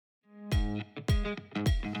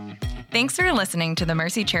Thanks for listening to the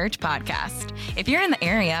Mercy Church podcast. If you're in the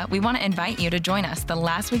area, we want to invite you to join us the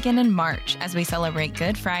last weekend in March as we celebrate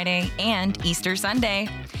Good Friday and Easter Sunday.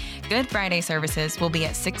 Good Friday services will be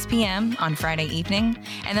at 6 p.m. on Friday evening,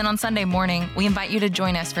 and then on Sunday morning, we invite you to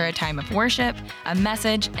join us for a time of worship, a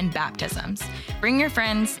message, and baptisms. Bring your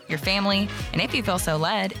friends, your family, and if you feel so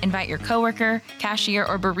led, invite your coworker, cashier,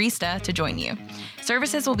 or barista to join you.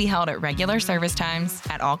 Services will be held at regular service times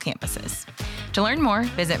at all campuses. To learn more,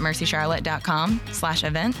 visit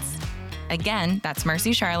mercycharlotte.com/events. Again, that's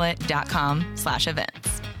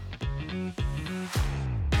mercycharlotte.com/events.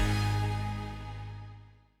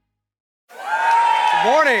 Good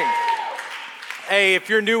morning. Hey, if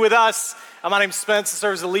you're new with us, my name's Spence. I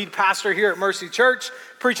serve as the lead pastor here at Mercy Church,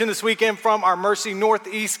 preaching this weekend from our Mercy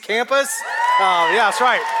Northeast campus. Yeah, that's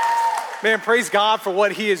right. Man, praise God for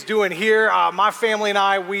what he is doing here. My family and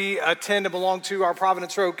I, we attend and belong to our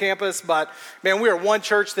Providence Road campus, but man, we are one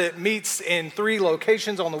church that meets in 3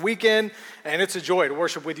 locations on the weekend, and it's a joy to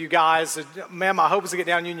worship with you guys. Man, my hope is to get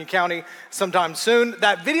down Union County sometime soon.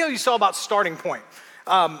 That video you saw about Starting Point,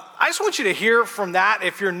 I just want you to hear from that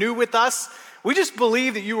if you're new with us. We just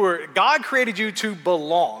believe that God created you to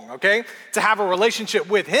belong, okay? To have a relationship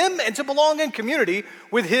with him and to belong in community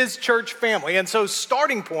with his church family. And so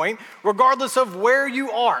Starting Point, regardless of where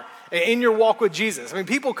you are in your walk with Jesus. I mean,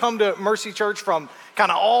 people come to Mercy Church from kind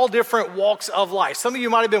of all different walks of life. Some of you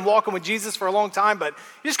might have been walking with Jesus for a long time, but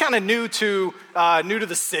you're just kind of new to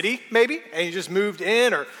the city, maybe, and you just moved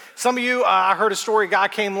in. Or some of you, I heard a story, a guy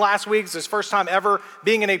came last week, it's his first time ever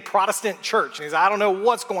being in a Protestant church. And he's like, I don't know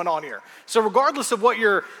what's going on here. So regardless of what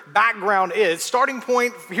your background is, Starting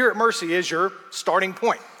Point here at Mercy is your starting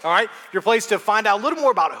point, all right? Your place to find out a little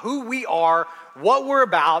more about who we are, what we're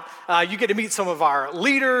about. You get to meet some of our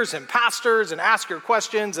leaders and pastors and ask your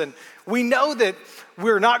questions. And we know that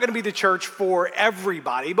we're not going to be the church for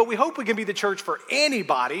everybody, but we hope we can be the church for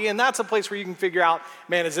anybody. And that's a place where you can figure out,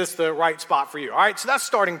 man, is this the right spot for you? All right, so that's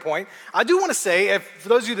Starting Point. I do want to say, for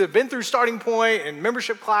those of you that have been through Starting Point and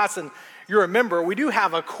membership class and you're a member, we do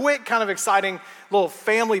have a quick kind of exciting little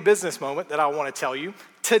family business moment that I want to tell you.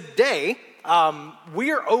 Today,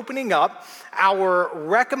 we are opening up our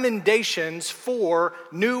recommendations for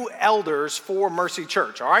new elders for Mercy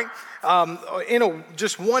Church, all right?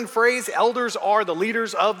 Just one phrase, elders are the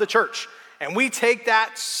leaders of the church. And we take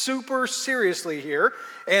that super seriously here.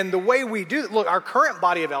 And the way we do, look, our current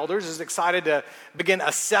body of elders is excited to begin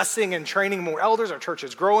assessing and training more elders. Our church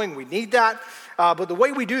is growing, we need that. But the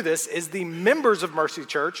way we do this is the members of Mercy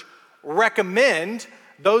Church recommend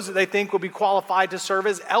those that they think will be qualified to serve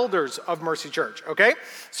as elders of Mercy Church, okay?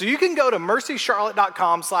 So you can go to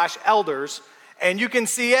mercycharlotte.com/elders and you can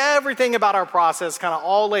see everything about our process kind of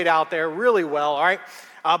all laid out there really well, all right?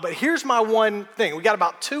 But here's my one thing. We got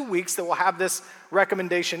about 2 weeks that we'll have this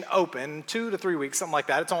recommendation open, 2 to 3 weeks, something like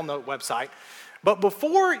that. It's on the website. But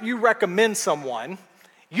before you recommend someone,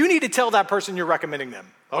 you need to tell that person you're recommending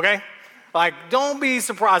them, okay? Like, don't be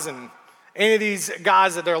surprising any of these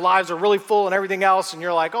guys that their lives are really full and everything else, and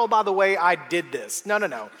you're like, oh, by the way, I did this.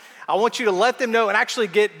 No. I want you to let them know and actually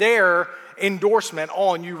get their endorsement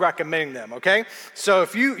on you recommending them, okay? So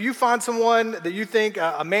if you find someone that you think,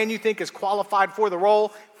 a man you think is qualified for the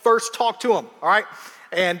role, first talk to him, all right?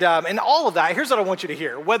 And all of that, here's what I want you to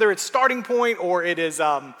hear. Whether it's Starting Point or it is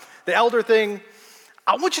the elder thing,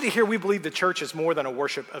 I want you to hear we believe the church is more than a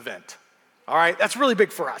worship event, all right? That's really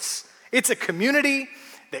big for us. It's a community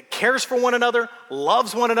that cares for one another,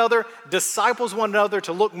 loves one another, disciples one another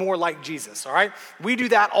to look more like Jesus, all right? We do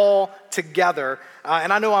that all together.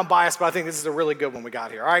 And I know I'm biased, but I think this is a really good one we got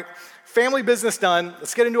here, all right? Family business done.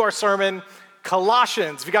 Let's get into our sermon.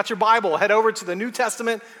 Colossians. If you got your Bible, head over to the New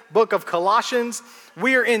Testament book of Colossians.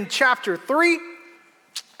 We are in chapter 3,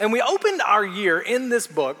 and we opened our year in this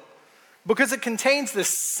book because it contains this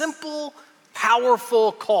simple,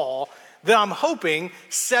 powerful call that I'm hoping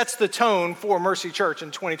sets the tone for Mercy Church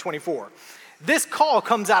in 2024. This call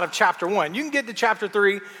comes out of chapter 1. You can get to chapter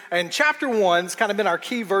 3, and chapter 1 has kind of been our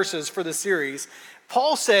key verses for the series.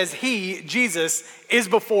 Paul says he, Jesus, is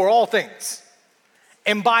before all things,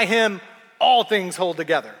 and by him all things hold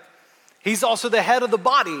together. He's also the head of the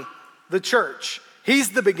body, the church.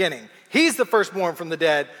 He's the beginning. He's the firstborn from the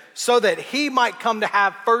dead, so that he might come to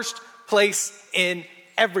have first place in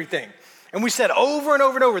everything. And we said over and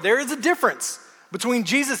over and over, there is a difference between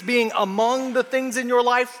Jesus being among the things in your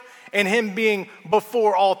life and him being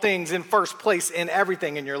before all things in first place in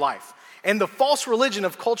everything in your life. And the false religion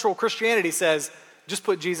of cultural Christianity says, just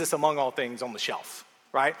put Jesus among all things on the shelf,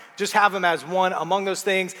 right? Just have him as one among those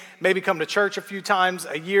things, maybe come to church a few times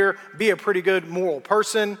a year, be a pretty good moral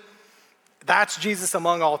person. That's Jesus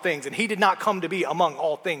among all things. And he did not come to be among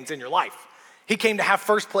all things in your life. He came to have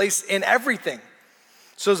first place in everything.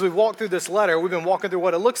 So as we walk through this letter, we've been walking through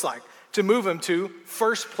what it looks like to move him to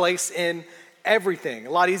first place in everything.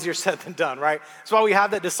 A lot easier said than done, right? That's why we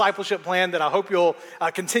have that discipleship plan that I hope you'll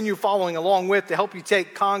continue following along with to help you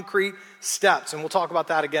take concrete steps. And we'll talk about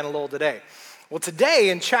that again a little today. Well, today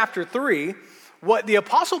in chapter 3, what the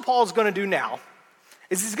Apostle Paul is going to do now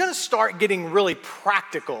is he's going to start getting really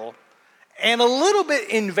practical and a little bit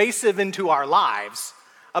invasive into our lives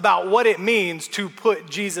about what it means to put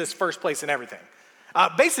Jesus first place in everything.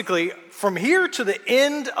 Basically, from here to the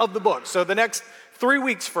end of the book, so the next 3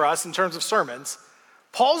 weeks for us in terms of sermons,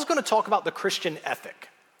 Paul's going to talk about the Christian ethic,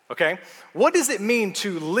 okay? What does it mean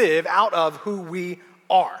to live out of who we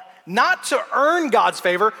are? Not to earn God's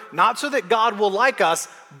favor, not so that God will like us,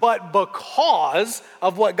 but because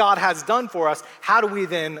of what God has done for us, how do we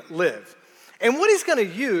then live? And what he's going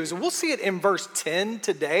to use, we'll see it in verse 10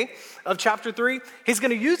 today of chapter 3, he's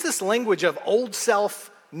going to use this language of old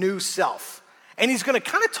self, new self. And he's going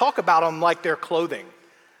to kind of talk about them like they're clothing.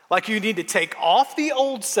 Like you need to take off the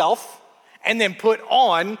old self and then put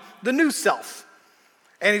on the new self.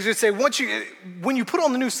 And he's going to say, when you put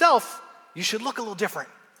on the new self, you should look a little different,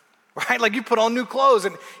 right? Like you put on new clothes.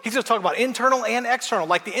 And he's going to talk about internal and external.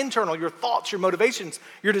 Like the internal, your thoughts, your motivations,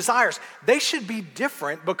 your desires, they should be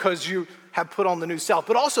different because you have put on the new self.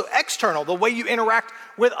 But also external, the way you interact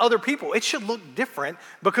with other people, it should look different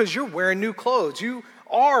because you're wearing new clothes. You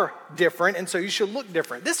are different, and so you should look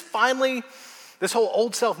different. This whole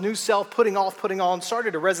old self, new self, putting off, putting on,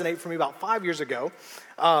 started to resonate for me about 5 years ago.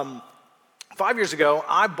 5 years ago,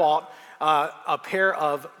 I bought a pair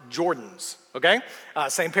of Jordans, okay?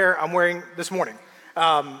 Same pair I'm wearing this morning.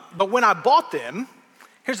 But when I bought them,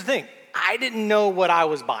 here's the thing. I didn't know what I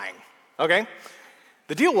was buying, okay?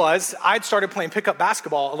 The deal was I'd started playing pickup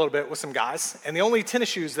basketball a little bit with some guys, and the only tennis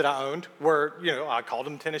shoes that I owned were, I called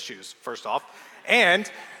them tennis shoes, first off.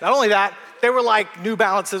 And not only that, they were like New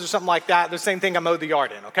Balances or something like that, the same thing I mowed the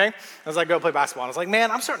yard in, okay? As I go play basketball. And I was like, man,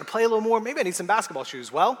 I'm starting to play a little more. Maybe I need some basketball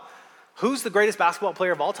shoes. Well, who's the greatest basketball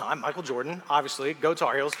player of all time? Michael Jordan, obviously. Go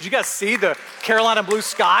Tar Heels. Did you guys see the Carolina blue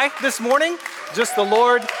sky this morning? Just the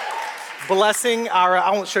Lord blessing our, I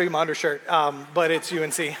won't show you my undershirt, but it's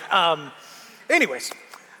UNC. Anyways,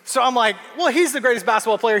 so I'm like, well, he's the greatest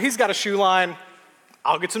basketball player. He's got a shoe line.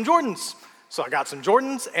 I'll get some Jordans. So I got some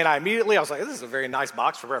Jordans, and I was like, this is a very nice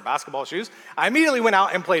box for wearing basketball shoes. I immediately went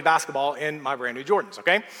out and played basketball in my brand new Jordans,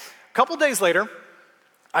 okay? A couple days later,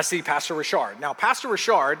 I see Pastor Richard. Now, Pastor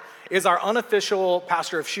Richard is our unofficial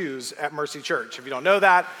pastor of shoes at Mercy Church. If you don't know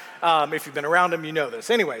that, if you've been around him, you know this.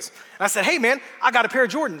 Anyways, and I said, hey, man, I got a pair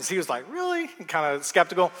of Jordans. He was like, really? Kind of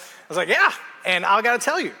skeptical. I was like, yeah, and I got to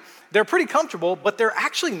tell you, they're pretty comfortable, but they're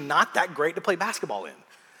actually not that great to play basketball in.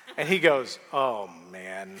 And he goes, oh,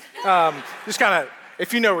 man. Just kind of,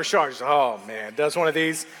 if you know Richard, just, oh, man, does one of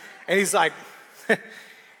these. And he's like,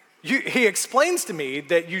 he explains to me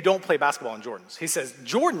that you don't play basketball in Jordans. He says,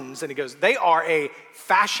 Jordans, and he goes, they are a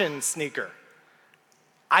fashion sneaker.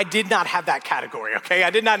 I did not have that category, okay? I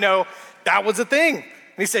did not know that was a thing. And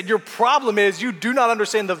he said, your problem is you do not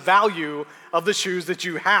understand the value of the shoes that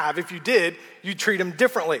you have. If you did, you'd treat them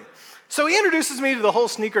differently. So he introduces me to the whole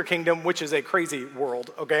sneaker kingdom, which is a crazy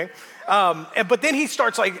world, okay? But then he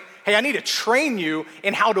starts like, hey, I need to train you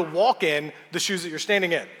in how to walk in the shoes that you're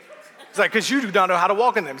standing in. It's like, because you do not know how to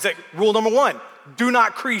walk in them. He's like, rule number 1, do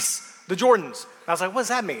not crease the Jordans. And I was like, what does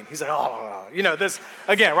that mean? He's like, this,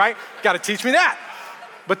 again, right? Got to teach me that.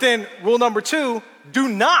 But then rule number 2, do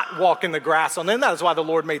not walk in the grass on them. That is why the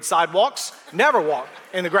Lord made sidewalks. Never walk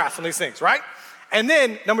in the grass on these things, right? And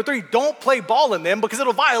then number 3, don't play ball in them because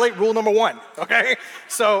it'll violate rule number 1, okay?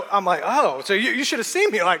 So I'm like, so you should have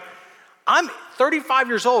seen me. Like, I'm 35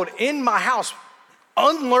 years old in my house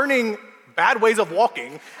unlearning bad ways of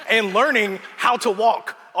walking and learning how to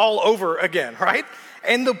walk all over again, right?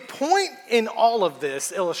 And the point in all of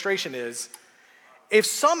this illustration is, if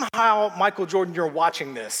somehow, Michael Jordan, you're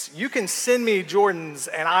watching this, you can send me Jordans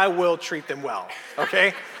and I will treat them well,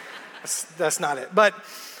 okay? That's not it. But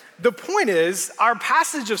the point is, our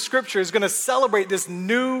passage of scripture is going to celebrate this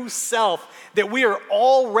new self that we are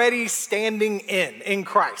already standing in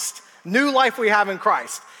Christ. New life we have in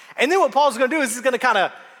Christ. And then what Paul's going to do is he's going to kind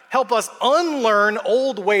of help us unlearn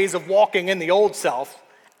old ways of walking in the old self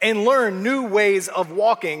and learn new ways of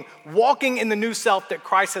walking in the new self that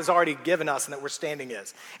Christ has already given us and that we're standing in.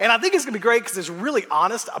 And I think it's going to be great because it's really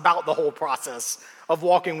honest about the whole process of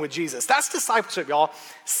walking with Jesus. That's discipleship, y'all.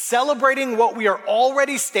 Celebrating what we are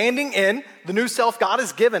already standing in, the new self God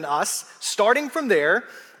has given us, starting from there,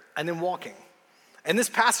 and then walking. And this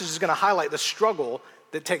passage is going to highlight the struggle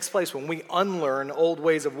that takes place when we unlearn old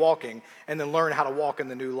ways of walking and then learn how to walk in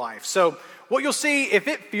the new life. So what you'll see, if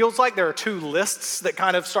it feels like there are two lists that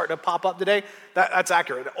kind of start to pop up today, that's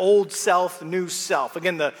accurate. Old self, new self.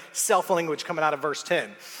 Again, the self language coming out of verse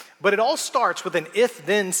 10. But it all starts with an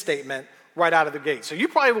if-then statement right out of the gate. So you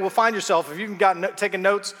probably will find yourself, if you've taken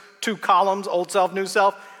notes, 2 columns, old self, new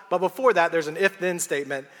self. But before that, there's an if-then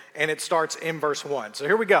statement, and it starts in verse 1. So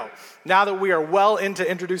here we go. Now that we are well into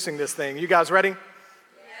introducing this thing, you guys ready?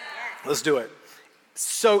 Let's do it.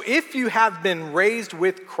 So if you have been raised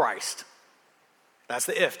with Christ, that's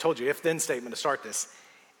the if, told you, if-then statement to start this.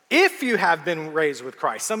 If you have been raised with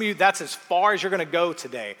Christ, some of you, that's as far as you're gonna go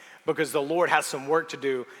today because the Lord has some work to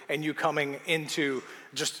do and you coming into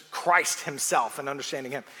just Christ himself and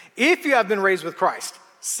understanding him. If you have been raised with Christ,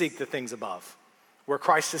 seek the things above, where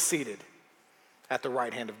Christ is seated at the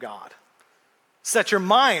right hand of God. Set your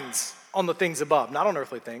minds on the things above, not on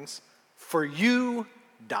earthly things, for you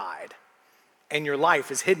died, and your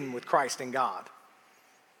life is hidden with Christ in God.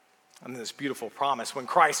 And this beautiful promise, when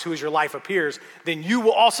Christ, who is your life, appears, then you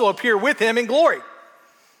will also appear with him in glory.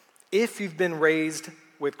 If you've been raised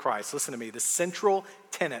with Christ, listen to me, the central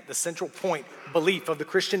tenet, the central point, belief of the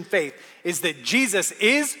Christian faith is that Jesus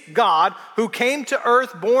is God who came to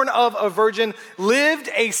earth, born of a virgin, lived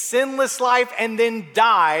a sinless life, and then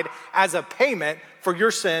died as a payment for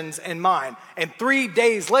your sins and mine. And 3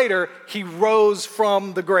 days later, he rose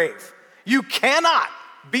from the grave. You cannot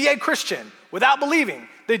be a Christian without believing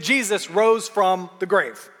that Jesus rose from the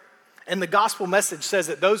grave. And the gospel message says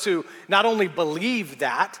that those who not only believe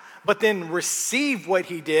that, but then receive what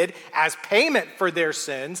he did as payment for their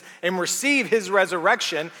sins and receive his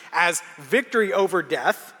resurrection as victory over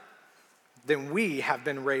death, then we have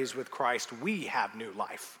been raised with Christ. We have new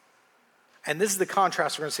life. And this is the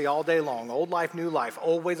contrast we're going to see all day long. Old life, new life.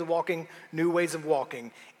 Old ways of walking, new ways of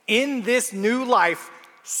walking. In this new life,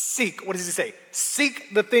 seek. What does he say?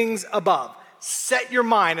 Seek the things above. Set your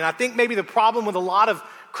mind. And I think maybe the problem with a lot of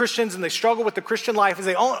Christians and they struggle with the Christian life is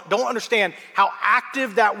they don't understand how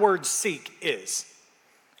active that word seek is.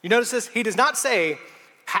 You notice this? He does not say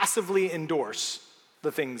passively endorse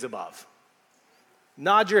the things above.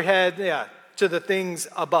 Nod your head, to the things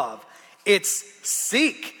above. It's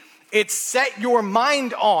seek. It's set your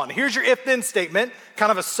mind on. Here's your if-then statement,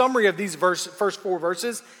 kind of a summary of these first 4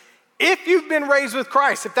 verses. If you've been raised with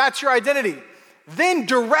Christ, if that's your identity, then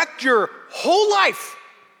direct your whole life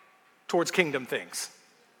towards kingdom things.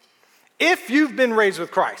 If you've been raised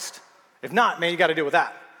with Christ. If not, man, you got to deal with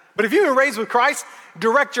that. But if you've been raised with Christ,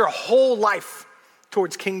 direct your whole life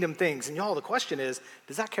towards kingdom things. And y'all, the question is,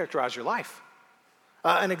 does that characterize your life?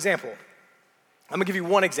 An example. I'm gonna give you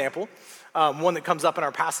one example, one that comes up in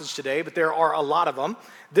our passage today, but there are a lot of them.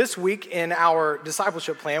 This week in our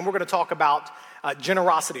discipleship plan, we're gonna talk about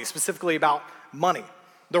generosity, specifically about money.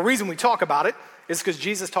 The reason we talk about it is because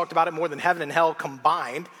Jesus talked about it more than heaven and hell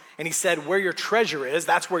combined. And he said, where your treasure is,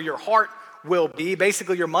 that's where your heart will be.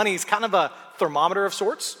 Basically, your money is kind of a thermometer of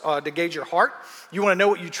sorts to gauge your heart. You wanna know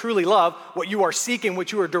what you truly love, what you are seeking,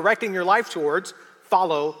 what you are directing your life towards,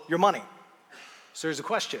 follow your money. So here's a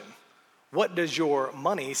question. What does your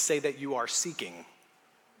money say that you are seeking?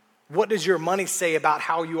 What does your money say about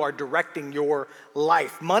how you are directing your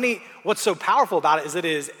life? Money, what's so powerful about it is it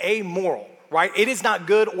is amoral, right? It is not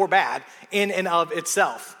good or bad in and of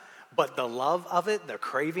itself. But the love of it, the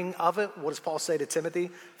craving of it, what does Paul say to Timothy?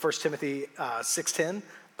 1 Timothy 6:10,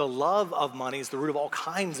 the love of money is the root of all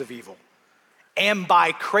kinds of evil. And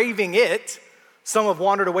by craving it, some have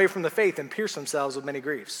wandered away from the faith and pierced themselves with many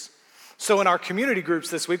griefs. So in our community groups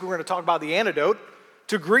this week, we're going to talk about the antidote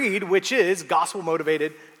to greed, which is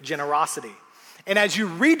gospel-motivated generosity. And as you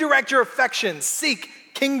redirect your affections, seek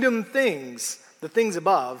kingdom things, the things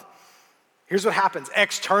above, here's what happens.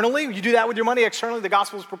 Externally, you do that with your money, externally the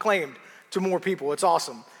gospel is proclaimed to more people. It's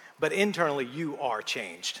awesome. But internally, you are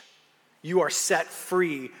changed. You are set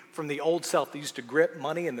free from the old self that used to grip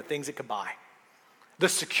money and the things it could buy. The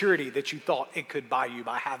security that you thought it could buy you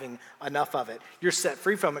by having enough of it. You're set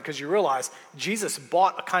free from it because you realize Jesus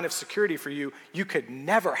bought a kind of security for you you could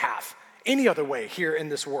never have any other way here in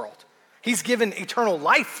this world. He's given eternal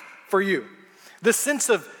life for you. The sense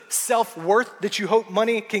of self-worth that you hope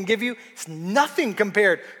money can give you is nothing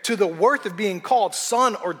compared to the worth of being called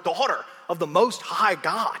son or daughter of the Most High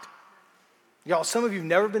God. Y'all, some of you have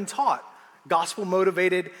never been taught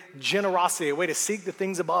gospel-motivated generosity, a way to seek the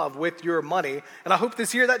things above with your money. And I hope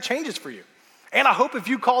this year that changes for you. And I hope if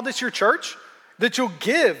you call this your church, that you'll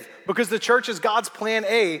give, because the church is God's plan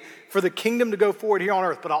A for the kingdom to go forward here on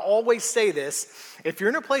earth. But I always say this, if you're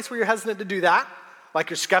in a place where you're hesitant to do that, like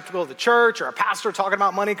you're skeptical of the church or a pastor talking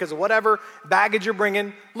about money because of whatever baggage you're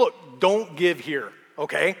bringing, look, don't give here.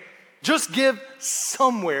 okay? Just give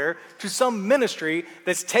somewhere to some ministry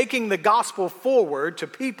that's taking the gospel forward to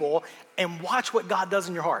people and watch what God does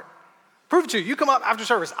in your heart. Prove it to you. You come up after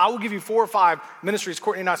service, I will give you 4 or 5 ministries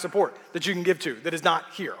Courtney and I support that you can give to that is not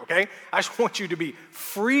here, okay? I just want you to be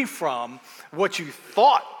free from what you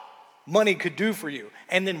thought money could do for you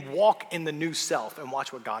and then walk in the new self and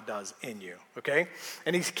watch what God does in you, okay?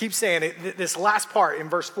 And he keeps saying it, this last part in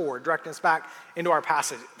verse 4, directing us back into our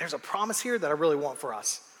passage, there's a promise here that I really want for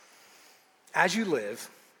us. As you live,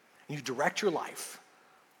 you direct your life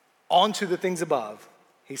onto the things above,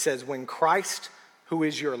 he says, when Christ, who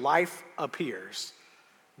is your life, appears,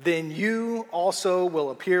 then you also will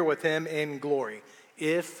appear with him in glory.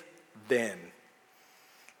 If then,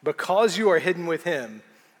 because you are hidden with him,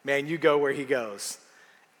 man, you go where he goes.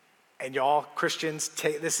 And y'all, Christians,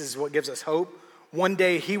 this is what gives us hope. One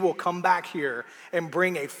day he will come back here and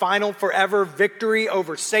bring a final forever victory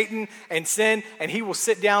over Satan and sin, and he will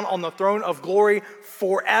sit down on the throne of glory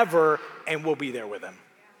forever, and we'll be there with him.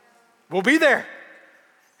 We'll be there.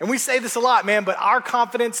 And we say this a lot, man, but our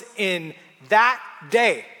confidence in that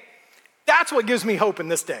day, that's what gives me hope in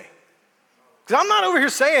this day. Because I'm not over here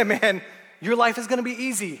saying, man, your life is going to be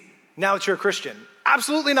easy now that you're a Christian.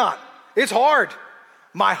 Absolutely not. It's hard.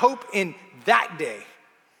 My hope in that day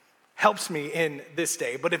helps me in this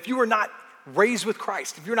day. But if you are not raised with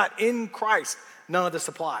Christ, if you're not in Christ, none of this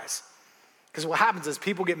applies. Because what happens is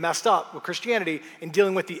people get messed up with Christianity and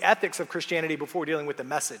dealing with the ethics of Christianity before dealing with the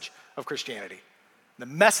message of Christianity. The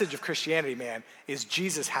message of Christianity, man, is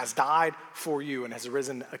Jesus has died for you and has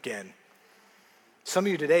risen again. Some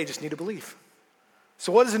of you today just need to believe.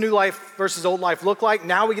 So what does a new life versus old life look like?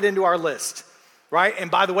 Now we get into our list, right? And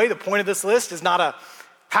by the way, the point of this list is not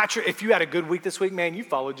Patrick, if you had a good week this week, man, you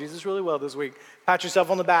followed Jesus really well this week. Pat yourself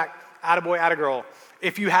on the back, attaboy, attagirl.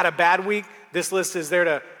 If you had a bad week, this list is there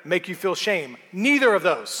to make you feel shame. Neither of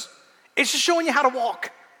those. It's just showing you how to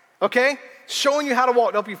walk, okay? Showing you how to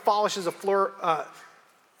walk to help you flourish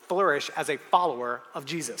as a follower of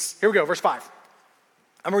Jesus. Here we go, verse 5.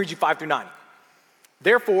 I'm gonna read you 5 through 9.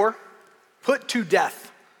 Therefore, put to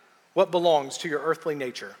death what belongs to your earthly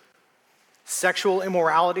nature: sexual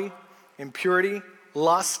immorality, impurity,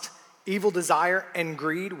 lust, evil desire, and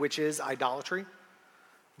greed, which is idolatry.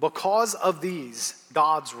 Because of these,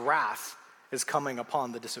 God's wrath is coming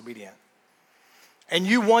upon the disobedient. And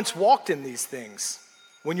you once walked in these things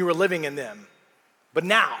when you were living in them. But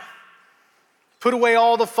now, put away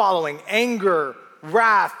all the following: anger,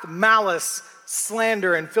 wrath, malice,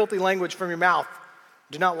 slander, and filthy language from your mouth.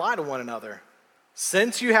 Do not lie to one another.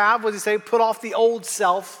 Since you have, what does he say, put off the old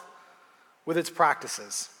self with its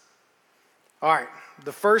practices. All right,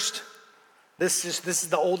 this is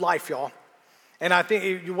the old life, y'all. And I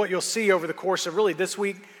think what you'll see over the course of really this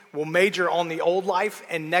week, we'll major on the old life,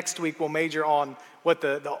 and next week we'll major on what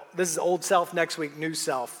this is old self, next week new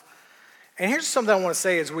self. And here's something I want to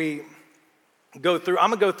say as we go through. I'm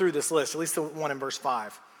going to go through this list, at least the one in verse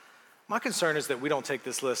 5. My concern is that we don't take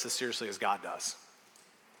this list as seriously as God does.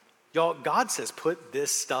 Y'all, God says put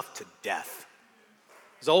this stuff to death.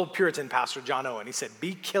 His old Puritan pastor, John Owen, he said,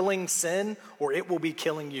 be killing sin or it will be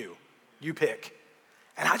killing you. You pick.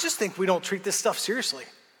 And I just think we don't treat this stuff seriously.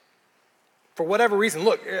 For whatever reason.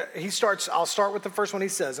 Look, I'll start with the first one he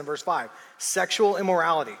says in verse 5. Sexual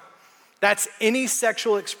immorality. That's any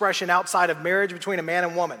sexual expression outside of marriage between a man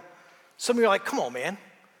and woman. Some of you are like, come on, man.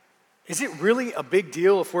 Is it really a big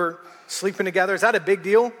deal if we're sleeping together? Is that a big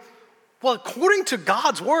deal? Well, according to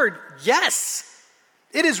God's word, yes.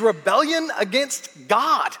 It is rebellion against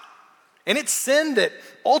God. And it's sin that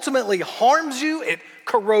ultimately harms you, it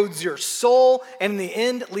corrodes your soul, and in the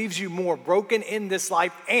end leaves you more broken in this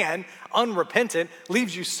life and unrepentant,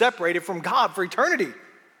 leaves you separated from God for eternity.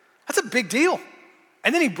 That's a big deal.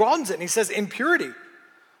 And then he broadens it and he says impurity,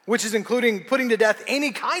 which is including putting to death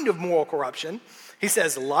any kind of moral corruption. He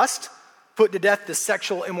says lust, put to death the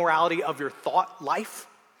sexual immorality of your thought life.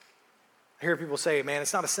 I hear people say, man,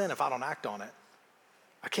 it's not a sin if I don't act on it.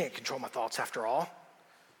 I can't control my thoughts after all.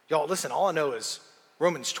 Y'all, listen, all I know is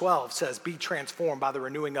Romans 12 says, be transformed by the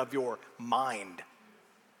renewing of your mind.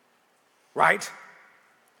 Right?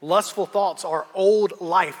 Lustful thoughts are old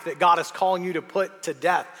life that God is calling you to put to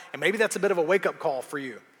death. And maybe that's a bit of a wake-up call for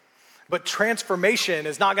you. But transformation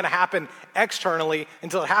is not going to happen externally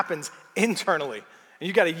until it happens internally. And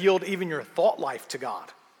you got to yield even your thought life to God.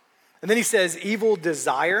 And then he says evil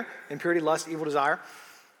desire, impurity, lust, evil desire.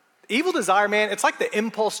 Evil desire, man, it's like the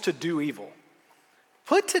impulse to do evil.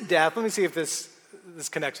 Put to death, let me see if this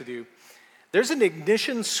connects with you. There's an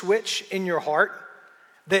ignition switch in your heart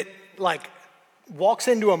that like walks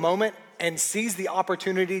into a moment and sees the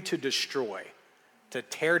opportunity to destroy, to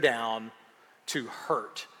tear down, to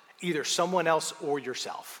hurt either someone else or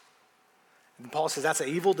yourself. And Paul says that's an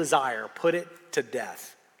evil desire. Put it to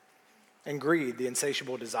death. And greed, the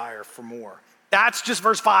insatiable desire for more. That's just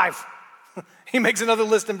verse 5. He makes another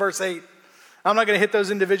list in verse 8. I'm not going to hit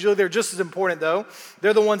those individually. They're just as important, though.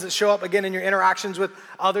 They're the ones that show up, again, in your interactions with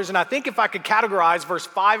others. And I think if I could categorize verse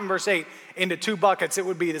 5 and verse 8 into two buckets, it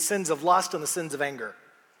would be the sins of lust and the sins of anger.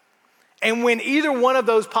 And when either one of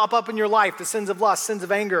those pop up in your life, the sins of lust, sins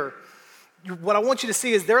of anger, what I want you to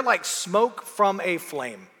see is they're like smoke from a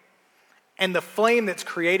flame. And the flame that's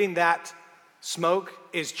creating that smoke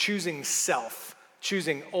is choosing self,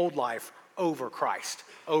 choosing old life over Christ,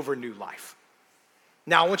 over new life.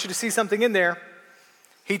 Now, I want you to see something in there.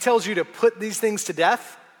 He tells you to put these things to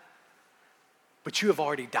death, but you have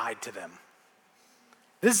already died to them.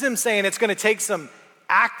 This is him saying it's going to take some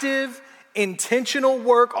active, intentional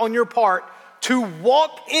work on your part to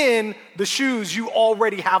walk in the shoes you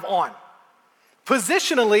already have on.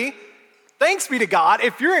 Positionally, thanks be to God,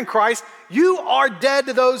 if you're in Christ, you are dead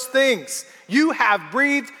to those things. You have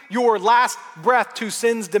breathed your last breath to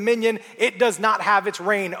sin's dominion. It does not have its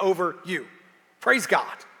reign over you. Praise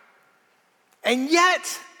God. And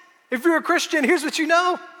yet, if you're a Christian, here's what you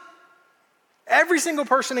know. Every single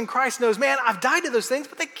person in Christ knows, man, I've died to those things,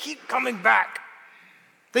 but they keep coming back.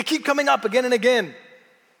 They keep coming up again and again.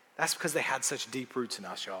 That's because they had such deep roots in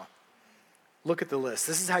us, y'all. Look at the list.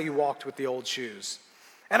 This is how you walked with the old shoes.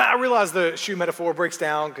 And I realize the shoe metaphor breaks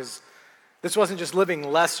down because this wasn't just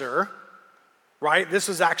living lesser, right? This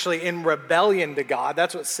was actually in rebellion to God.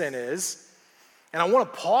 That's what sin is. And I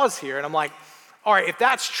want to pause here, and I'm like, all right, if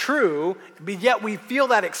that's true, but yet we feel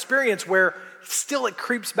that experience where still it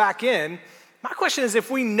creeps back in, my question is, if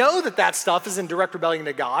we know that that stuff is in direct rebellion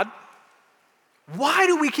to God, why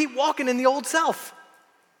do we keep walking in the old self?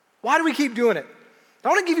 Why do we keep doing it? I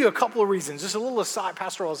want to give you a couple of reasons, just a little aside,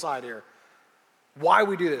 pastoral aside here, why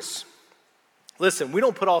we do this. Listen, we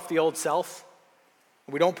don't put off the old self.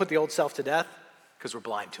 We don't put the old self to death because we're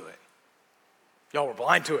blind to it. Y'all, we're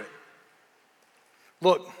blind to it.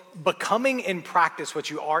 Look, becoming in practice what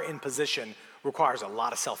you are in position requires a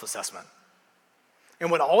lot of self-assessment. And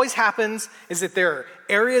what always happens is that there are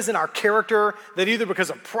areas in our character that either because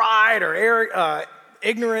of pride or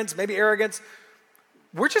ignorance, maybe arrogance,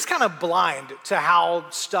 we're just kind of blind to how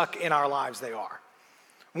stuck in our lives they are.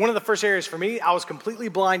 One of the first areas for me I was completely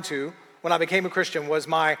blind to when I became a Christian was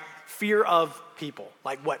my fear of people,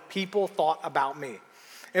 like what people thought about me.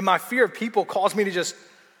 And my fear of people caused me to just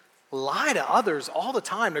lie to others all the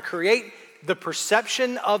time to create the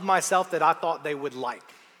perception of myself that I thought they would like,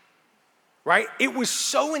 right? It was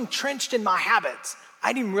so entrenched in my habits, I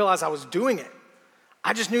didn't even realize I was doing it.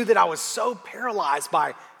 I just knew that I was so paralyzed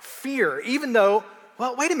by fear, even though,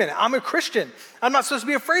 well, wait a minute, I'm a Christian. I'm not supposed to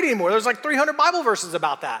be afraid anymore. There's like 300 Bible verses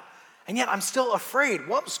about that. And yet I'm still afraid.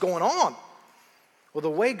 What's going on? Well, the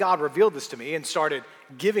way God revealed this to me and started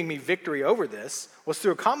giving me victory over this was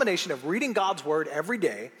through a combination of reading God's word every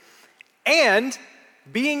day and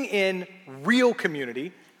being in real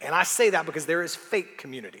community. And I say that because there is fake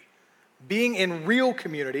community. Being in real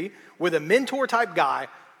community with a mentor type guy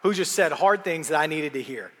who just said hard things that I needed to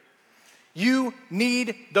hear. You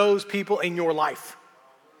need those people in your life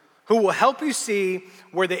who will help you see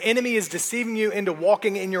where the enemy is deceiving you into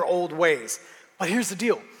walking in your old ways. But here's the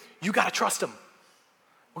deal. You got to trust them.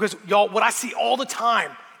 Because y'all, what I see all the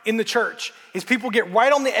time in the church is people get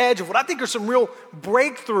right on the edge of what I think are some real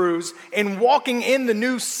breakthroughs in walking in the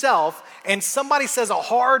new self, and somebody says a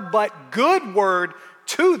hard but good word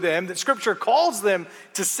to them that Scripture calls them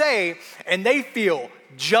to say, and they feel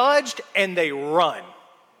judged and they run.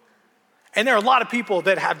 And there are a lot of people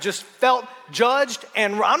that have just felt judged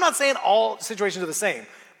and I'm not saying all situations are the same,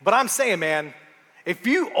 but I'm saying, man, if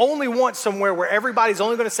you only want somewhere where everybody's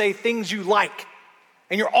only going to say things you like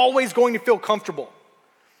and you're always going to feel comfortable,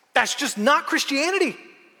 that's just not Christianity.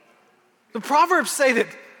 The Proverbs say that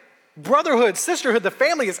brotherhood, sisterhood, the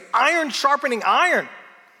family is iron sharpening iron.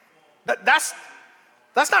 That's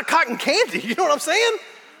not cotton candy, you know what I'm saying?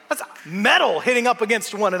 That's metal hitting up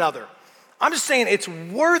against one another. I'm just saying it's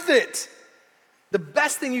worth it. The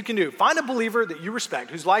best thing you can do, find a believer that you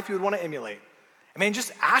respect, whose life you would want to emulate. I mean,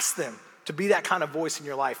 just ask them to be that kind of voice in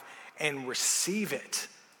your life and receive it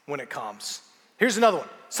when it comes. Here's another one.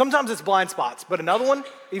 Sometimes it's blind spots, but another one,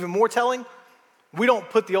 even more telling, we don't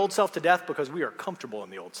put the old self to death because we are comfortable in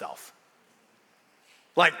the old self.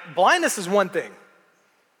 Like, blindness is one thing.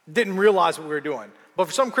 Didn't realize what we were doing. But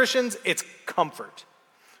for some Christians, it's comfort.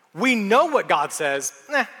 We know what God says,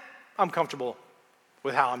 I'm comfortable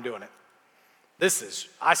with how I'm doing it.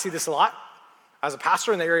 I see this a lot as a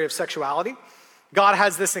pastor in the area of sexuality. God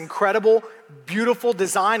has this incredible, beautiful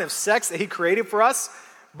design of sex that he created for us,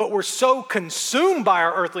 but we're so consumed by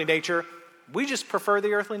our earthly nature, we just prefer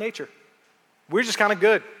the earthly nature. We're just kind of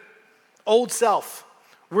good. Old self.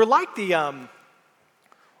 We're like the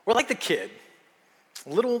kid,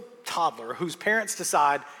 little toddler whose parents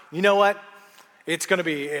decide, you know what? It's gonna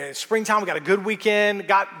be springtime, we got a good weekend,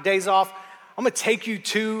 got days off. I'm gonna take you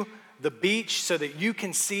to the beach so that you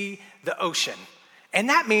can see the ocean. And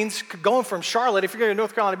that means going from Charlotte, if you're going to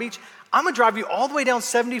North Carolina Beach, I'm gonna drive you all the way down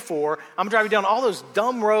 74. I'm gonna drive you down all those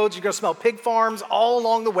dumb roads. You're gonna smell pig farms all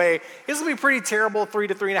along the way. It's gonna be pretty terrible 3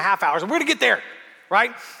 to 3.5 hours. And we're gonna get there,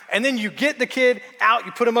 right? And then you get the kid out,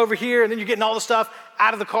 you put him over here, and then you're getting all the stuff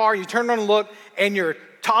out of the car. You turn around and look, and your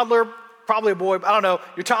toddler, probably a boy, I don't know,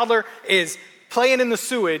 your toddler is playing in the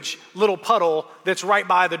sewage little puddle that's right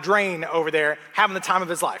by the drain over there, having the time of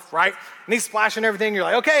his life, right? And he's splashing everything. You're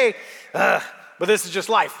like, okay, but this is just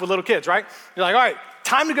life with little kids, right? You're like, all right,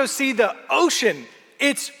 time to go see the ocean.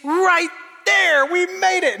 It's right there. We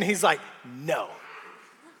made it. And he's like, no,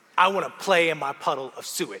 I want to play in my puddle of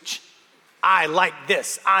sewage. I like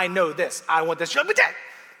this. I know this. I want this. But Dad,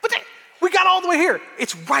 we got all the way here.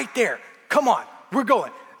 It's right there. Come on, we're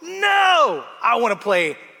going. No, I want to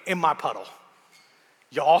play in my puddle.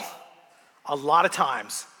 Y'all, a lot of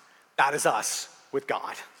times, that is us with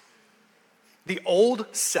God. The old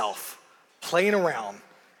self playing around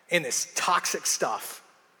in this toxic stuff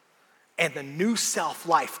and the new self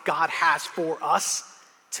life God has for us,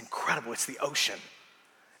 it's incredible. It's the ocean.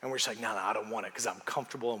 And we're just like, no, I don't want it because I'm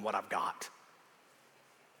comfortable in what I've got.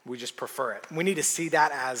 We just prefer it. We need to see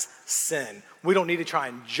that as sin. We don't need to try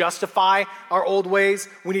and justify our old ways.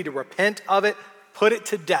 We need to repent of it, put it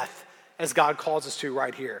to death as God calls us to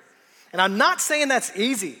right here. And I'm not saying that's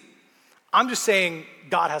easy. I'm just saying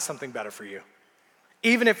God has something better for you,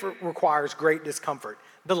 even if it requires great discomfort.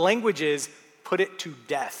 The language is put it to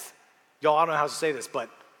death. Y'all, I don't know how to say this,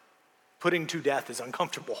 but putting to death is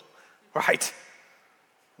uncomfortable, right?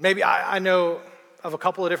 Maybe I know of a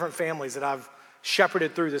couple of different families that I've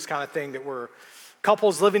shepherded through this kind of thing that were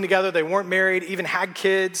couples living together, they weren't married, even had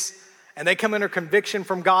kids, and they come under conviction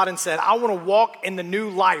from God and said, I want to walk in the new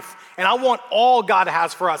life, and I want all God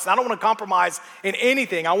has for us. And I don't want to compromise in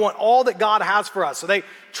anything. I want all that God has for us. So they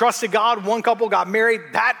trusted God. One couple got married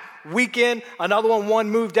that weekend. Another one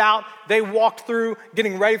moved out. They walked through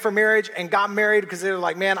getting ready for marriage and got married because they were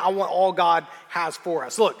like, man, I want all God has for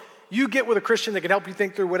us. Look, you get with a Christian that can help you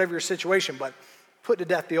think through whatever your situation, but put to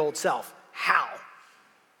death the old self. How?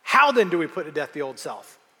 How then do we put to death the old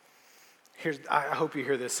self? I hope you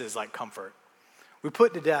hear this as like comfort. We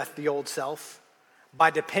put to death the old self by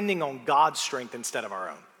depending on God's strength instead of our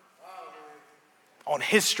own. On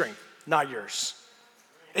his strength, not yours.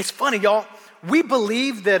 It's funny, y'all. We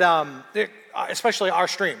believe that, especially our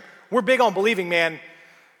stream, we're big on believing, man,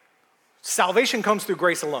 salvation comes through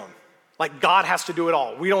grace alone. Like God has to do it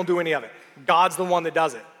all. We don't do any of it. God's the one that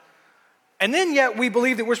does it. And then yet we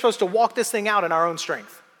believe that we're supposed to walk this thing out in our own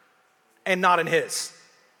strength and not in his.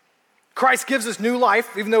 Christ gives us new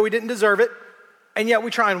life, even though we didn't deserve it, and yet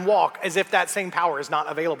we try and walk as if that same power is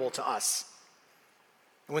not available to us.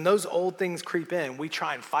 And when those old things creep in, we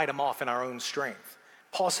try and fight them off in our own strength.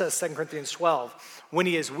 Paul says, 2 Corinthians 12, when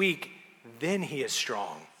he is weak, then he is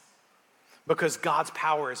strong, because God's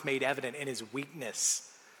power is made evident in his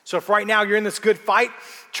weakness. So if right now you're in this good fight,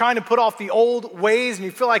 trying to put off the old ways and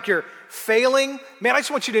you feel like you're failing, man, I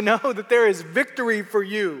just want you to know that there is victory for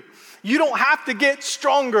you. You don't have to get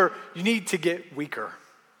stronger. You need to get weaker.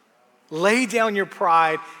 Lay down your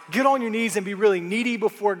pride, get on your knees and be really needy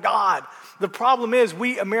before God. The problem is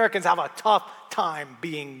we Americans have a tough time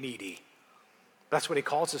being needy. That's what he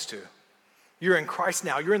calls us to. You're in Christ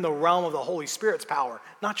now. You're in the realm of the Holy Spirit's power,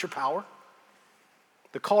 not your power.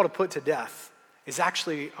 The call to put to death is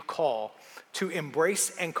actually a call to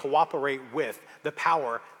embrace and cooperate with the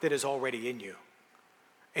power that is already in you.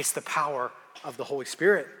 It's the power of the Holy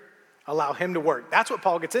Spirit. Allow him to work. That's what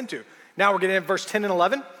Paul gets into. Now we're getting into verse 10 and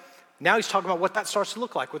 11. Now he's talking about what that starts to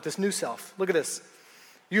look like with this new self. Look at this.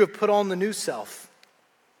 You have put on the new self.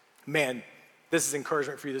 Man, this is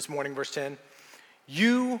encouragement for you this morning, verse 10.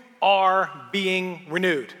 You are being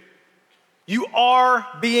renewed. You are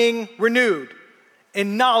being renewed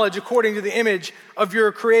in knowledge according to the image of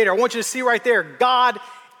your Creator. I want you to see right there, God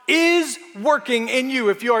is working in you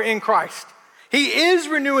if you are in Christ. He is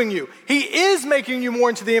renewing you. He is making you more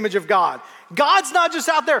into the image of God. God's not just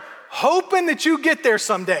out there hoping that you get there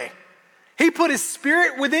someday. He put his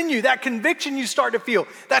Spirit within you, that conviction you start to feel.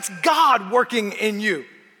 That's God working in you.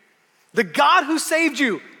 The God who saved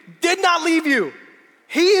you did not leave you.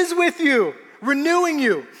 He is with you. renewing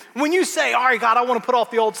you. When you say, all right, God, I want to put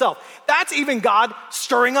off the old self, that's even God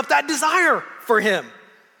stirring up that desire for him.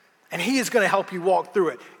 And he is going to help you walk through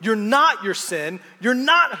it. You're not your sin. You're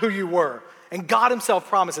not who you were. And God himself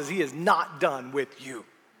promises he is not done with you.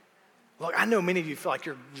 Look, I know many of you feel like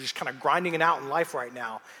you're just kind of grinding it out in life right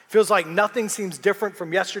now. Feels like nothing seems different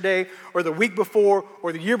from yesterday or the week before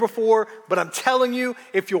or the year before. But I'm telling you,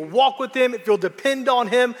 if you'll walk with him, if you'll depend on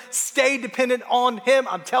him, stay dependent on him,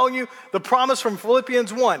 I'm telling you, the promise from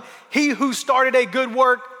Philippians 1, he who started a good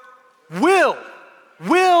work will.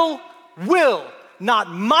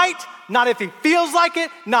 Not might, not if he feels like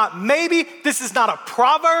it, not maybe. This is not a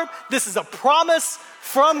proverb. This is a promise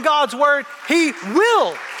from God's word. He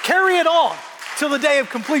will carry it on till the day of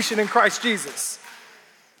completion in Christ Jesus.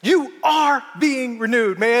 You are being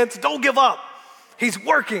renewed, man. So don't give up. He's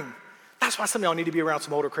working. That's why some of y'all need to be around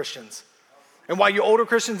some older Christians. And why you older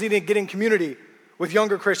Christians need to get in community with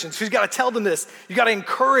younger Christians. So you got to tell them this. You got to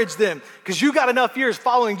encourage them because you got enough years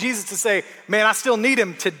following Jesus to say, man, I still need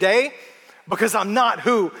him today because I'm not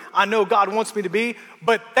who I know God wants me to be.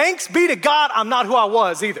 But thanks be to God, I'm not who I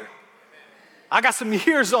was either. I got some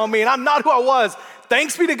years on me and I'm not who I was.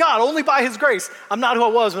 Thanks be to God, only by his grace. I'm not who I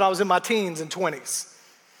was when I was in my teens and 20s.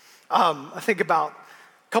 I think about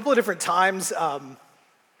a couple of different times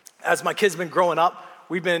as my kids have been growing up,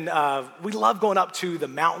 we love going up to the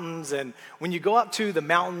mountains. And when you go up to the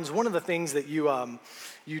mountains, one of the things that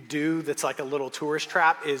you do that's like a little tourist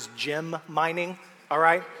trap is gem mining, all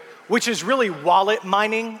right? Which is really wallet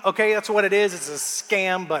mining, okay? That's what it is. It's a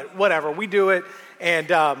scam, but whatever. We do it,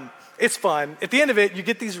 and it's fun. At the end of it, you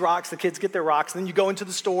get these rocks. The kids get their rocks, and then you go into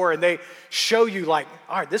the store, and they show you like,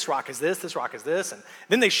 all right, this rock is this rock is this, and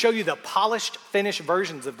then they show you the polished, finished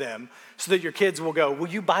versions of them so that your kids will go, will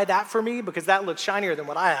you buy that for me? Because that looks shinier than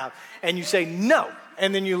what I have. And you say, no,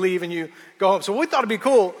 and then you leave and you go home. So we thought it'd be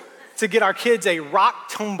cool to get our kids a rock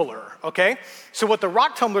tumbler, okay? So what the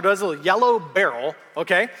rock tumbler does is a little yellow barrel,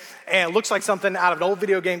 okay? And it looks like something out of an old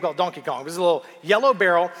video game called Donkey Kong. It's a little yellow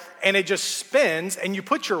barrel, and it just spins, and you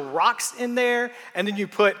put your rocks in there, and then you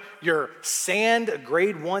put your sand,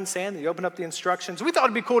 grade 1 sand, and you open up the instructions. We thought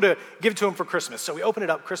it'd be cool to give it to them for Christmas. So we open it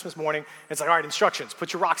up Christmas morning, and it's like, all right, instructions,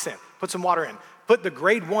 put your rocks in, put some water in, put the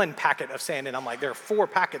grade 1 packet of sand in. I'm like, there are 4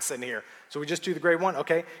 packets in here. So we just do the grade 1,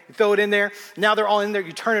 okay? You throw it in there. Now they're all in there.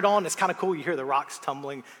 You turn it on. It's kind of cool. You hear the rocks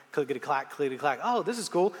tumbling, clickety-clack, clickety-clack. Oh, this is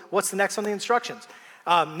cool. What's the next on the instructions?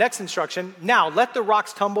 Next instruction, now let the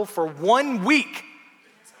rocks tumble for 1 week.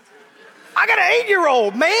 I got an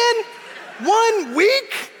 8-year-old, man. 1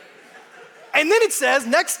 week? And then it says,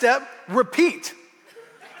 next step, repeat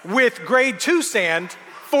with grade 2 sand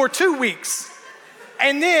for 2 weeks.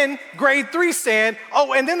 And then grade 3 sand.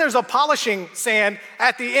 Oh, and then there's a polishing sand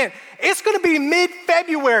at the end. It's gonna be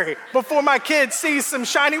mid-February before my kids see some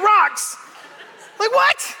shiny rocks. Like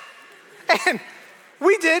what? And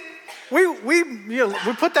we did. We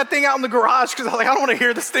put that thing out in the garage because I was like, I don't want to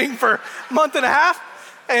hear this thing for a month and a half.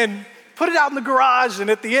 And put it out in the garage. And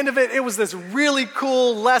at the end of it, it was this really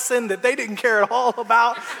cool lesson that they didn't care at all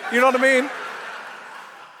about. You know what I mean?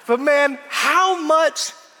 But man, how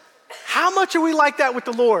much are we like that with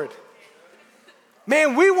the Lord?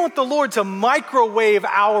 Man, we want the Lord to microwave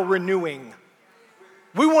our renewing.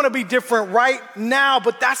 We want to be different right now,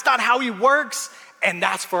 but that's not how he works, and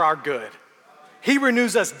that's for our good. He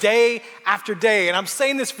renews us day after day, and I'm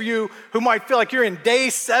saying this for you who might feel like you're in day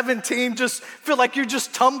 17, just feel like you're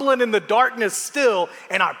just tumbling in the darkness still,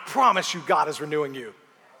 and I promise you God is renewing you.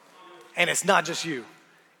 And it's not just you,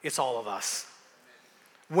 it's all of us.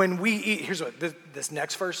 When we eat, here's what, this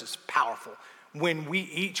next verse is powerful. When we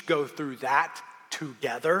each go through that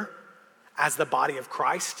together as the body of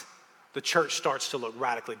Christ, the church starts to look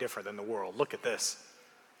radically different than the world. Look at this.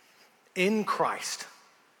 In Christ,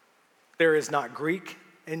 there is not Greek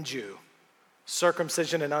and Jew,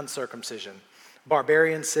 circumcision and uncircumcision,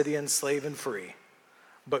 barbarian, Scythian, slave and free,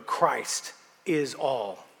 but Christ is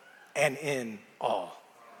all and in all.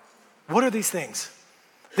 What are these things?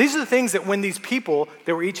 These are the things that when these people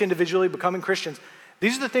that were each individually becoming Christians,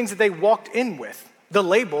 these are the things that they walked in with, the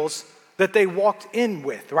labels that they walked in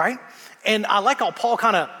with, right? And I like how Paul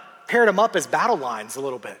kind of paired them up as battle lines a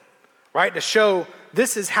little bit, right? To show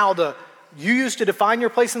this is how you used to define your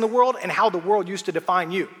place in the world and how the world used to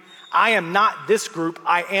define you. I am not this group,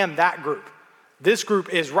 I am that group. This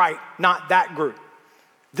group is right, not that group.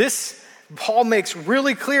 This, Paul makes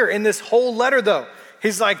really clear in this whole letter though.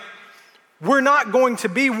 He's like, we're not going to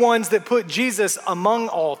be ones that put Jesus among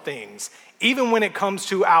all things, even when it comes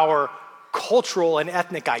to our cultural and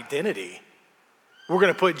ethnic identity. We're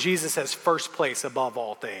going to put Jesus as first place above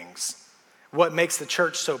all things. What makes the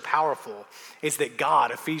church so powerful is that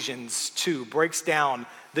God, Ephesians 2, breaks down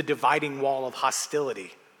the dividing wall of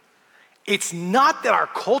hostility. It's not that our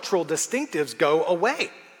cultural distinctives go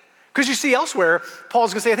away. Because you see elsewhere,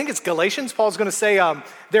 Paul's gonna say, I think it's Galatians, Paul's gonna say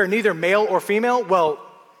they're neither male or female. Well,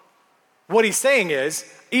 what he's saying is,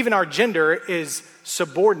 even our gender is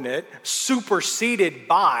subordinate, superseded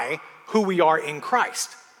by who we are in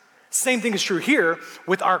Christ. Same thing is true here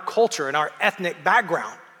with our culture and our ethnic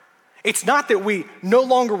background. It's not that we no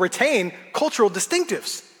longer retain cultural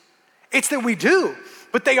distinctives. It's that we do,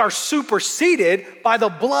 but they are superseded by the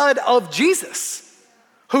blood of Jesus,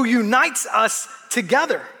 who unites us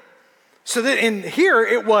together. So that in here,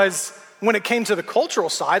 it was, when it came to the cultural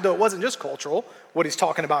side, though it wasn't just cultural, what he's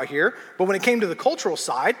talking about here, but when it came to the cultural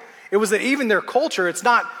side, it was that even their culture, it's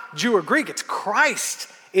not Jew or Greek, it's Christ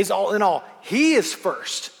is all in all. He is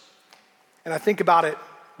first. And I think about it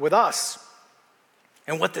with us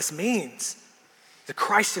and what this means. That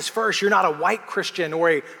Christ is first. You're not a white Christian or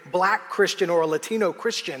a black Christian or a Latino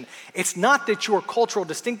Christian. It's not that your cultural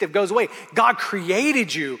distinctive goes away. God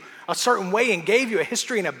created you a certain way and gave you a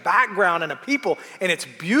history and a background and a people, and it's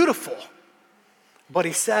beautiful. But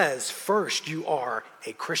he says, first, you are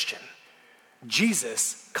a Christian.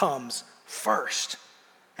 Jesus comes first.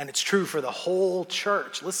 And it's true for the whole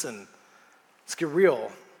church. Listen, let's get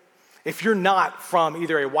real. If you're not from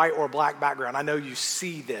either a white or black background, I know you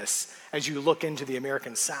see this as you look into the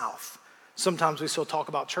American South. Sometimes we still talk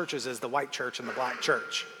about churches as the white church and the black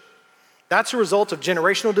church. That's a result of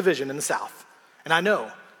generational division in the South. And I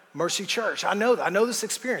know, Mercy Church, I know this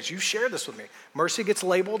experience. You shared this with me. Mercy gets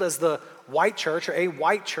labeled as the white church or a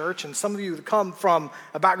white church, and some of you that come from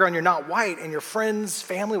a background you're not white, and your friends,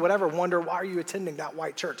 family, whatever, wonder, why are you attending that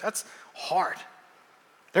white church? That's hard.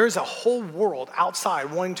 There is a whole world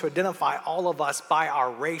outside wanting to identify all of us by our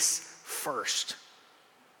race first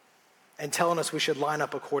and telling us we should line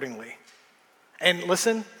up accordingly. And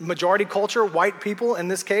listen, majority culture, white people in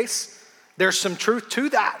this case, there's some truth to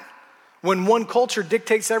that. When one culture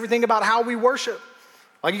dictates everything about how we worship.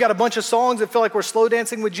 Like you got a bunch of songs that feel like we're slow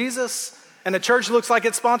dancing with Jesus, and the church looks like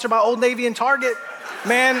it's sponsored by Old Navy and Target.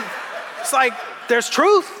 Man, it's like there's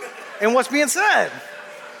truth in what's being said.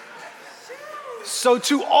 So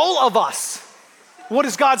to all of us, what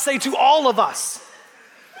does God say to all of us?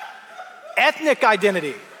 Ethnic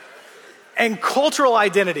identity and cultural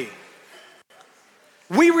identity.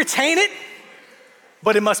 We retain it,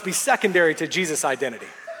 but it must be secondary to Jesus' identity.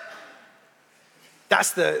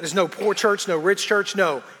 There's no poor church, no rich church,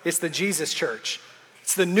 no, it's the Jesus church.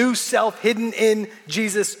 It's the new self hidden in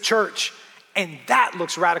Jesus church. And that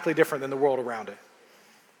looks radically different than the world around it.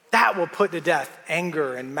 That will put to death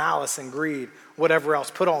anger and malice and greed, whatever else,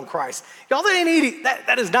 put on Christ. Y'all, that ain't easy.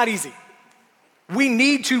 That is not easy. We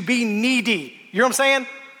need to be needy. You know what I'm saying?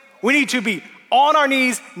 We need to be on our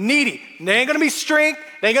knees, needy. There ain't gonna be strength,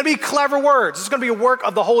 there ain't gonna be clever words. It's gonna be a work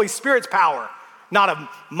of the Holy Spirit's power. Not of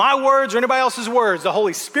my words or anybody else's words, the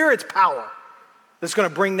Holy Spirit's power that's gonna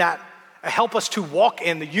bring that, help us to walk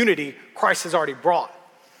in the unity Christ has already brought.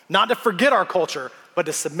 Not to forget our culture, but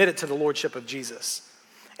to submit it to the lordship of Jesus.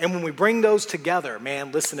 And when we bring those together,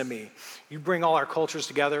 man, listen to me. You bring all our cultures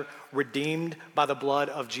together, redeemed by the blood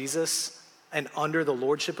of Jesus and under the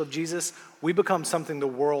lordship of Jesus, we become something the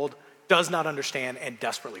world does not understand and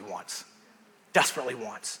desperately wants. Desperately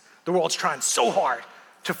wants. The world's trying so hard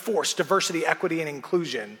to force diversity, equity, and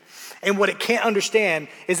inclusion. And what it can't understand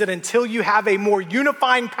is that until you have a more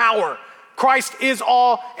unifying power, Christ is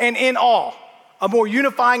all and in all, a more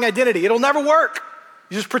unifying identity, it'll never work.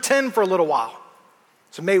 You just pretend for a little while.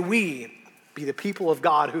 So may we be the people of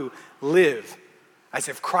God who live as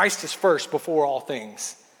if Christ is first before all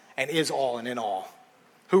things and is all and in all,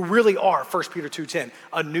 who really are, 1 Peter 2:10,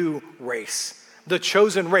 a new race, the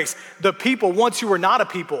chosen race, the people once you were not a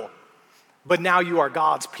people, but now you are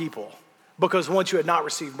God's people, because once you had not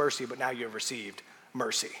received mercy, but now you have received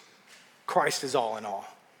mercy. Christ is all in all.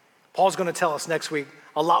 Paul's gonna tell us next week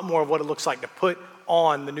a lot more of what it looks like to put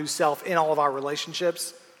on the new self in all of our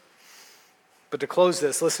relationships. But to close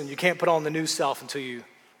this, listen, you can't put on the new self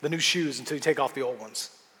the new shoes until you take off the old ones.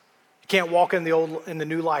 You can't walk in the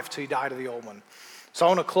new life until you die to the old one. So I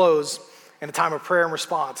wanna close in a time of prayer and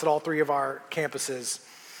response at all three of our campuses.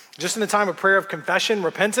 Just in a time of prayer of confession,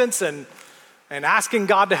 repentance, and asking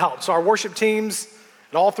God to help. So our worship teams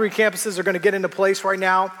at all three campuses are gonna get into place right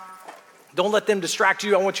now. Don't let them distract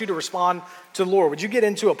you. I want you to respond to the Lord. Would you get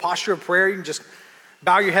into a posture of prayer? You can just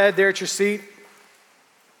bow your head there at your seat.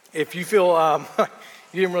 If you feel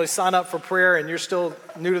you didn't really sign up for prayer and you're still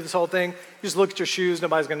new to this whole thing, just look at your shoes.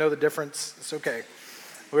 Nobody's gonna know the difference. It's okay.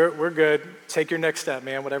 We're good. Take your next step,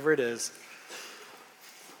 man, whatever it is.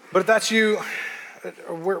 But if that's you,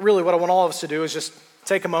 really what I want all of us to do is just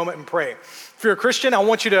take a moment and pray. If you're a Christian, I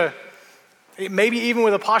want you to, maybe even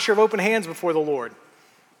with a posture of open hands before the Lord,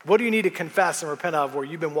 what do you need to confess and repent of where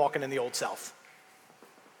you've been walking in the old self?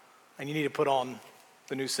 And you need to put on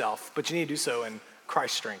the new self, but you need to do so in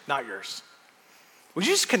Christ's strength, not yours. Would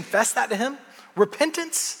you just confess that to him?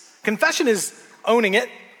 Repentance, confession is owning it,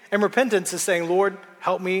 and repentance is saying, Lord,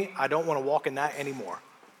 help me. I don't want to walk in that anymore.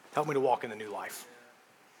 Help me to walk in the new life.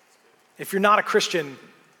 If you're not a Christian,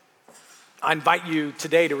 I invite you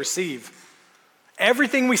today to receive.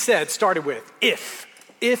 Everything we said started with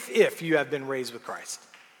if you have been raised with Christ.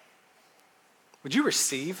 Would you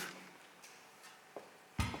receive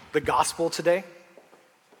the gospel today?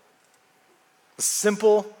 A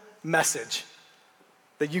simple message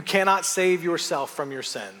that you cannot save yourself from your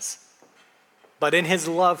sins. But in his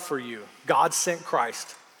love for you, God sent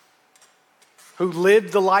Christ, who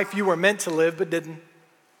lived the life you were meant to live but didn't,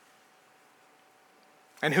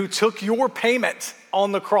 and who took your payment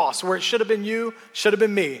on the cross, where it should have been you, should have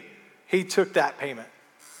been me. He took that payment.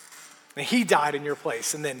 And he died in your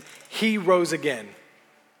place, and then he rose again,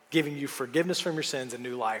 giving you forgiveness from your sins and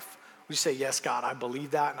new life. Would you say, yes, God, I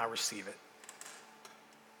believe that and I receive it.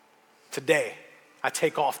 Today, I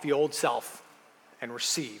take off the old self and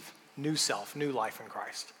receive new self, new life in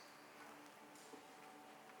Christ.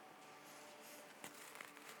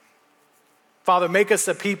 Father, make us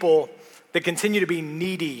a people that continue to be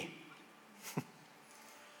needy.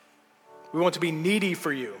 We want to be needy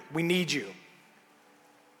for you. We need you.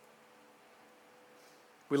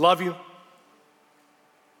 We love you.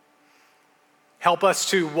 Help us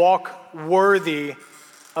to walk worthy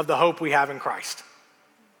of the hope we have in Christ.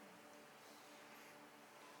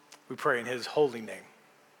 We pray in his holy name.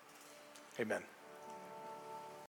 Amen.